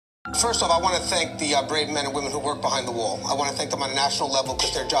First off, I want to thank the brave men and women who work behind the wall. I want to thank them on a national level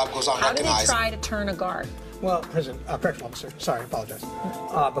because their job goes unrecognized. How do they try to turn a guard? Well, correctional officer. Sorry, I apologize.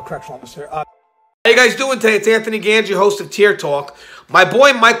 But correctional officer. How you guys doing today? It's Anthony Gangi, host of Tier Talk. My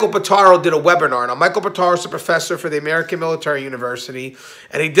boy Michael Pittaro did a webinar. Now, Michael Pittaro is a professor for the American Military University,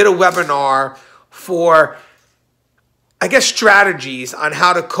 and he did a webinar for, I guess, strategies on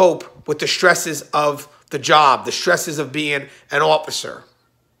how to cope with the stresses of the job, the stresses of being an officer.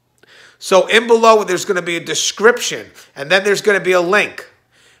 So in below, there's going to be a description, and then there's going to be a link.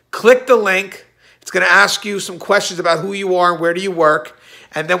 Click the link. It's going to ask you some questions about who you are and where do you work.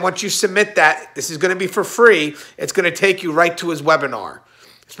 And then once you submit that, this is going to be for free. It's going to take you right to his webinar.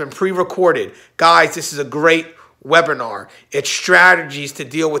 It's been pre-recorded. Guys, this is a great webinar. It's strategies to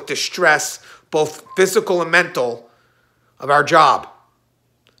deal with the stress, both physical and mental, of our job.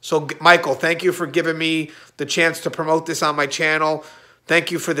 So, Michael, thank you for giving me the chance to promote this on my channel.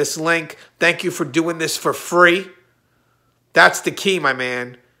 Thank you for this link. Thank you for doing this for free. That's the key, my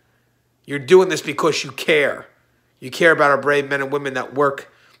man. You're doing this because you care. You care about our brave men and women that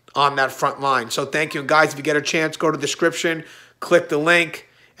work on that front line. So thank you. And guys, if you get a chance, go to the description, click the link,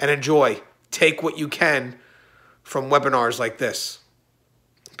 and enjoy. Take what you can from webinars like this.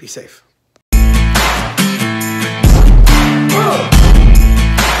 Be safe.